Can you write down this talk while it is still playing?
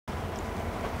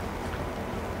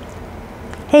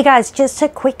Hey guys, just a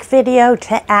quick video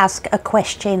to ask a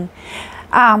question.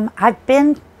 I've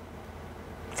been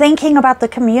thinking about the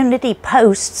community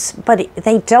posts, but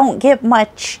they don't get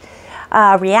much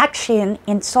reaction,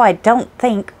 and so I don't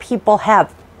think people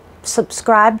have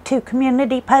subscribed to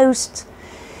community posts.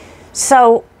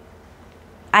 So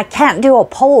I can't do a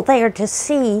poll there to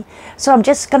see, so I'm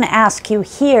just going to ask you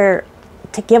here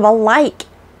to give a like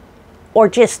or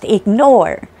just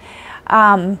ignore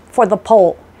for the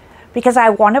poll, because I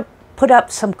want to put up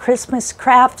some Christmas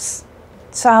crafts,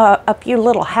 so a few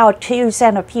little how-tos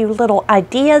and a few little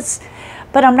ideas,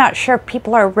 but I'm not sure if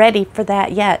people are ready for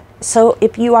that yet. So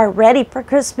if you are ready for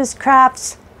Christmas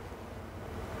crafts,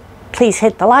 please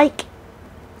hit the like.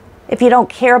 If you don't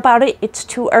care about it, it's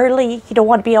too early, you don't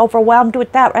want to be overwhelmed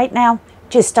with that right now,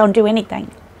 just don't do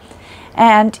anything.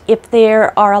 And if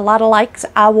there are a lot of likes,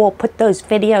 I will put those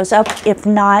videos up. If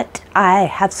not, I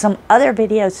have some other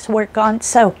videos to work on,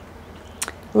 so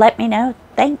let me know.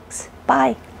 Thanks.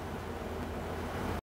 Bye.